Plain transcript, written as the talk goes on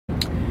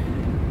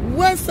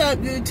What's up,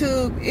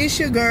 YouTube? It's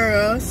your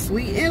girl,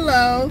 Sweet and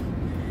Low.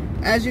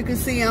 As you can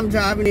see, I'm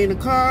driving in the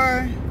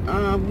car.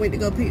 Went to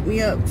go pick me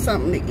up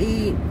something to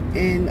eat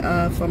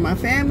and for my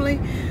family.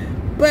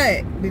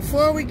 But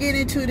before we get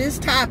into this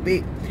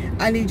topic,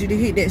 I need you to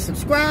hit that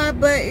subscribe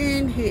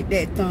button, hit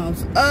that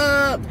thumbs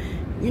up,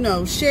 you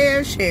know,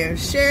 share,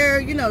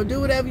 you know,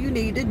 do whatever you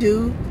need to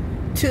do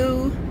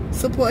to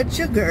support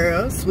your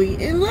girl,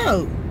 Sweet and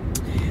Low.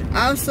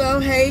 Also,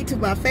 hey to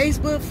my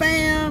Facebook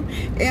fam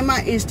and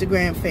my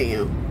Instagram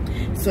fam.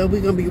 So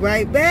we're going to be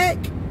right back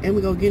and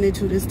we're going to get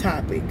into this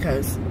topic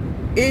because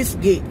it's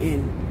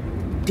getting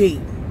deep.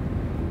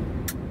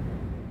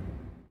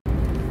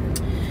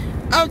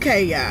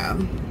 Okay,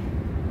 y'all.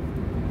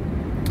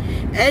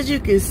 As you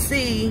can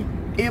see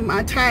in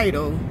my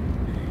title,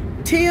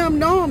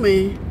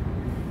 TIMNORMAN,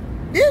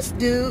 this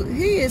dude,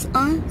 he is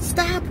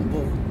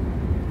unstoppable.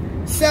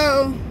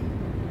 So,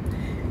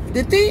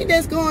 the thing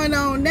that's going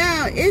on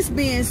now, it's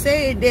being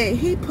said that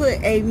he put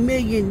 $1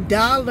 million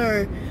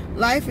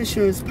life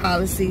insurance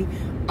policy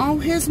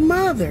on his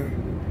mother.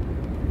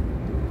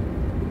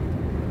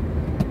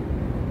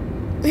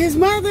 His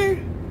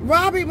mother,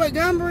 Robbie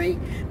Montgomery,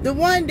 the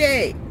one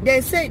that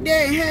sat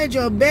there and had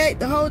your back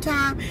the whole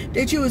time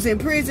that you was in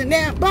prison.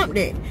 Now, bump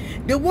that.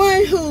 The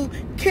one who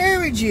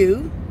carried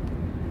you,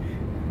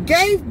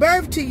 gave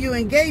birth to you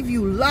and gave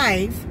you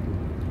life,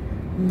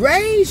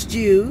 raised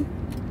you,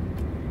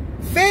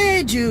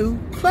 fed you,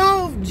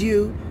 clothed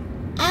you,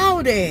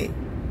 all that.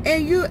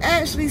 And you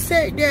actually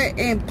sat there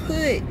and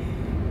put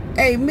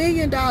 $1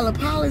 million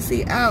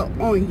policy out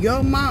on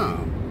your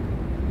mom.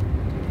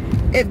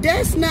 If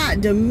that's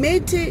not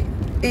demented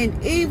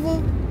and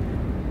evil,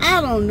 I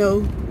don't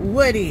know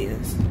what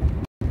is.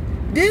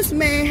 This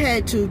man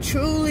had to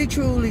truly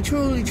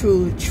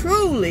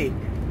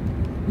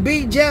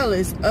be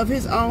jealous of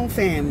his own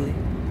family,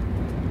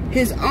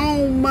 his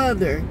own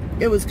mother.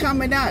 It was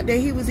coming out that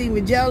he was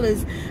even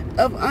jealous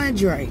of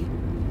Andre.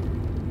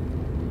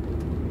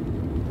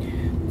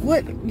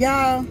 What,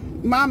 y'all,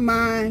 my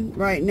mind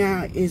right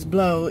now is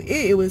blown.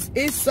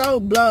 It's so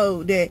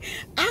blown that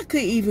I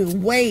couldn't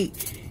even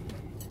wait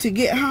to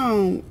get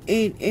home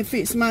and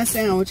fix my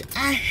sandwich.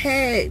 I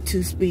had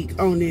to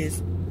speak on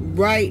this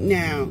right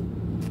now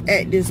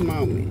at this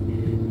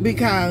moment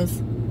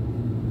because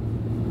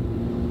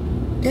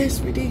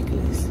that's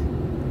ridiculous.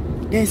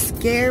 That's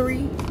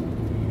scary.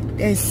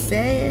 That's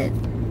sad.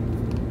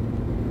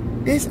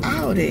 That's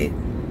all that.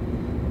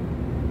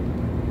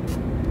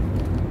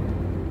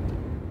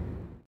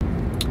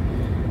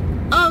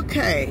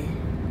 Okay.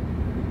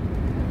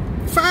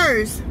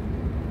 First,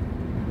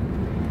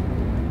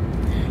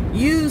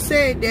 you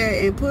sat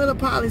there and put a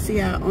policy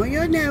out on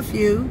your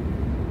nephew,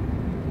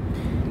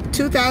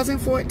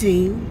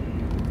 2014.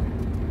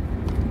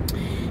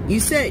 You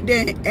sat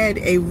there and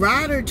added a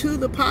rider to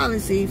the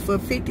policy for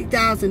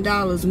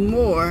 $50,000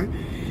 more,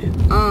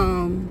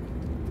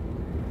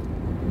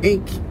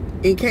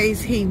 in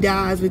case he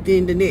dies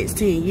within the next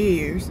 10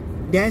 years.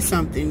 That's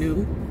something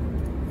new.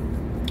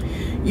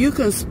 You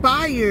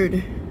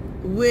conspired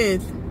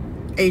with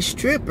a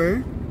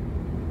stripper.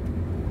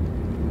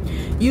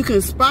 You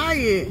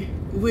conspired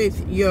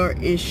with your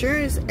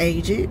insurance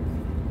agent.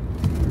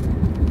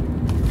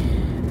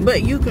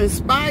 But you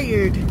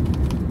conspired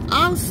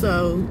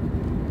also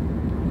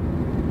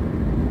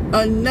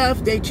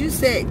enough that you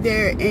sat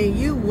there and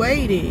you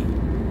waited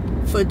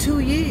for 2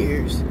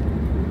 years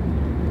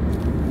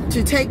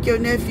to take your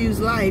nephew's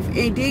life,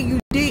 and then you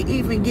didn't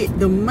even get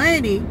the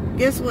money.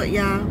 Guess what,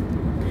 y'all?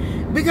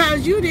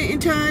 Because you didn't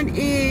turn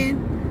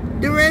in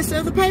the rest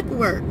of the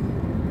paperwork.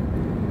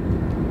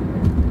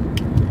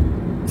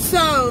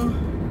 So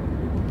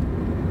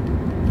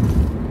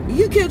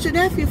you killed your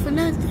nephew for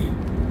nothing.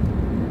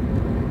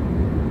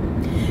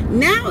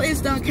 Now it's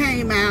done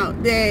came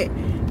out that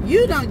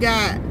you done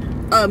got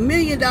 $1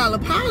 million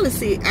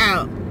policy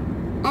out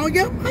on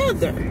your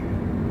mother.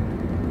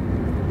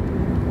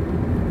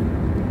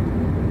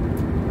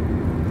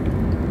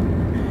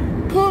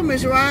 Poor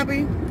Miss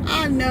Robbie,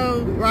 I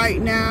know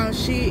right now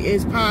she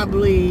is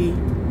probably,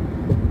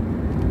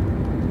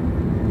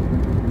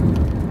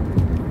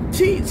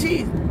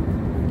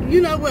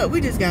 you know what,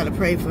 we just gotta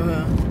pray for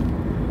her.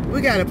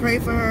 We gotta pray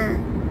for her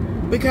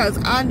because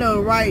I know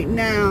right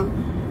now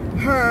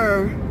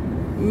her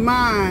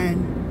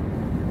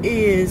mind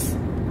is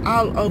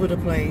all over the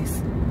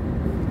place.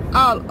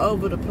 All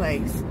over the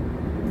place.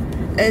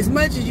 As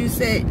much as you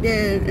sat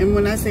there, and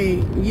when I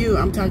say you,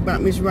 I'm talking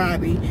about Miss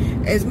Robbie.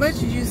 As much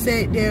as you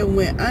sat there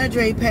when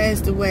Andre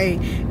passed away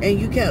and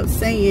you kept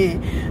saying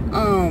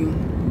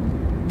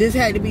this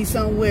had to be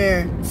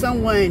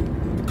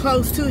someone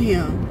close to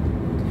him,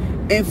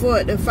 and for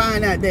it to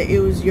find out that it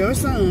was your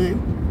son,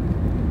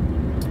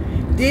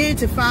 then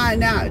to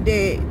find out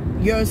that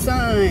your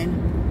son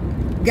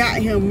got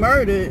him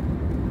murdered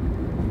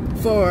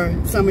for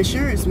some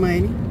insurance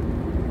money,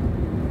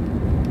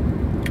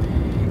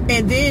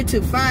 and then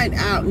to find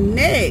out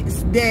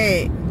next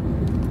that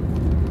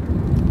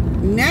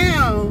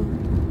now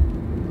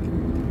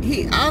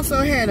he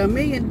also had $1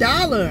 million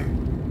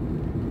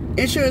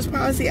insurance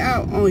policy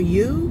out on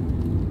you.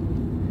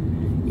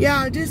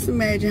 Y'all, just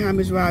imagine how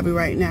Miss Robbie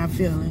right now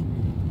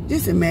feeling.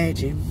 Just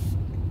imagine.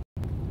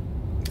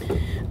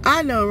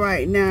 I know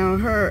right now,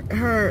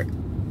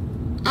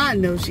 I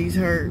know she's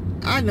hurt.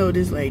 I know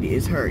this lady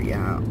is hurt,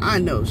 y'all. I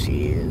know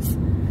she is.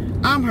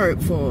 I'm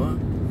hurt for her.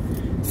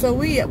 So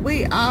we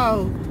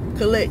all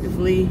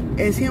collectively,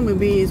 as human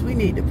beings, we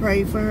need to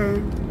pray for her.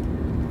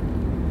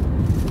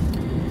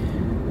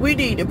 We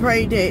need to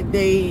pray that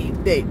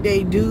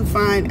they do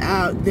find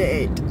out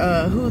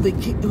that who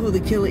the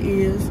killer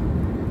is.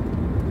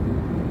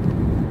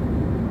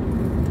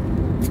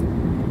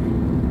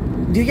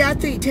 Do y'all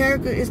think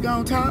Terica is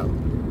gonna talk?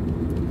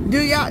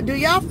 Do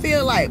y'all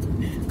feel like,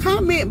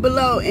 comment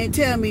below and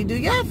tell me, do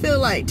y'all feel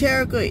like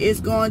Terica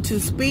is going to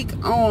speak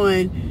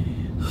on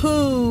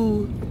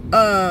who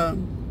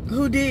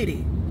did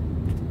it?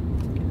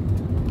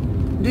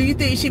 Do you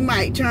think she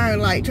might try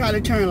to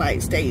turn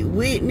like state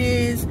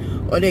witness,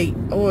 or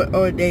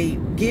they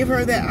give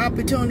her that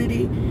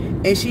opportunity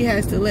and she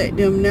has to let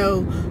them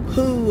know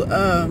who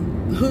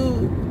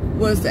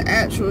was the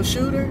actual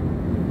shooter?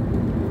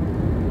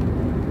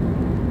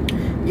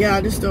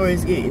 Y'all, this story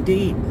is getting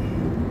deep.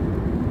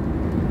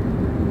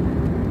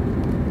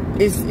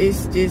 It's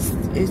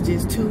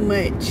just too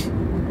much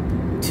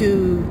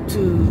to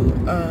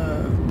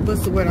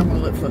what's the word I'm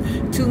gonna look for?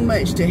 Too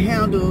much to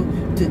handle,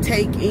 to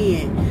take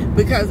in.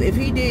 Because if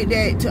he did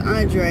that to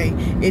Andre,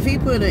 if he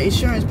put an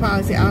insurance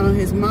policy out on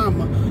his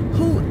mama,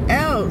 who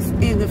else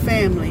in the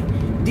family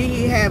did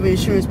he have an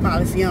insurance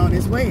policy on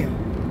as well?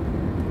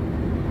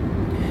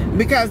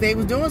 Because they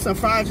was doing some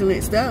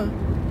fraudulent stuff.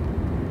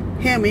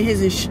 Him and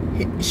his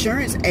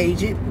insurance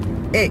agent,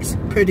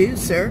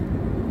 ex-producer,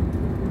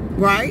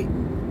 right?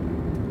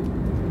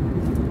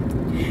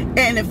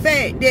 And the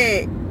fact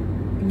that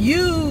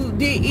you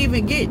didn't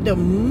even get the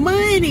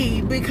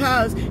money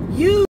because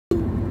you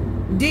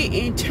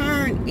didn't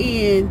turn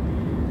in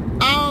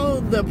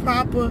all the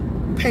proper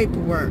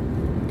paperwork.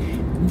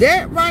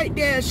 That right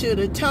there should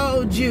have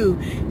told you,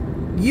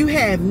 you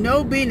have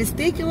no business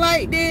thinking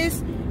like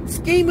this,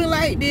 scheming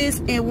like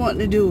this, and wanting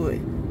to do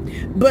it.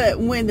 But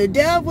when the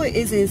devil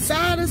is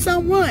inside of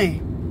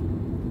someone,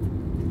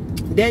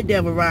 that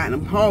devil riding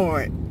them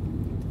hard.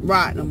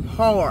 Riding them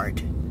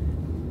hard.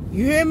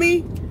 You hear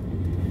me?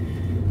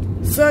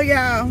 So,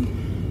 y'all,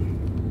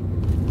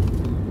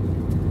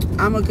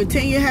 I'm going to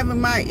continue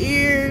having my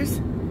ears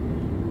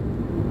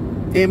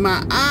and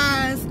my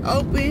eyes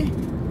open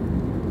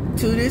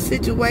to this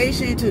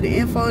situation, to the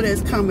info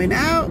that's coming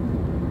out.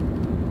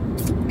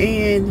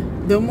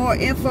 And the more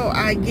info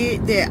I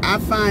get that I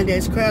find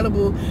that's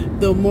credible,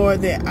 the more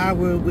that I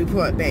will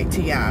report back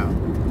to y'all.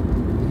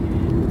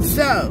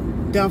 So,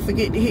 don't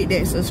forget to hit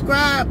that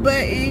subscribe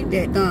button,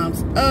 that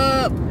thumbs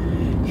up,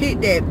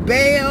 hit that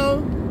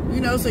bell,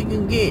 you know, so you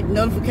can get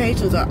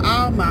notifications of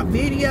all my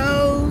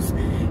videos.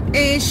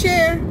 And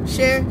share.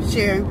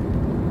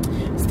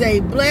 Stay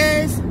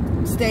blessed,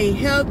 stay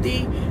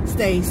healthy,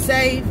 stay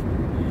safe.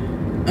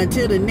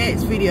 Until the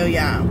next video,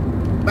 y'all.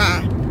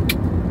 Bye.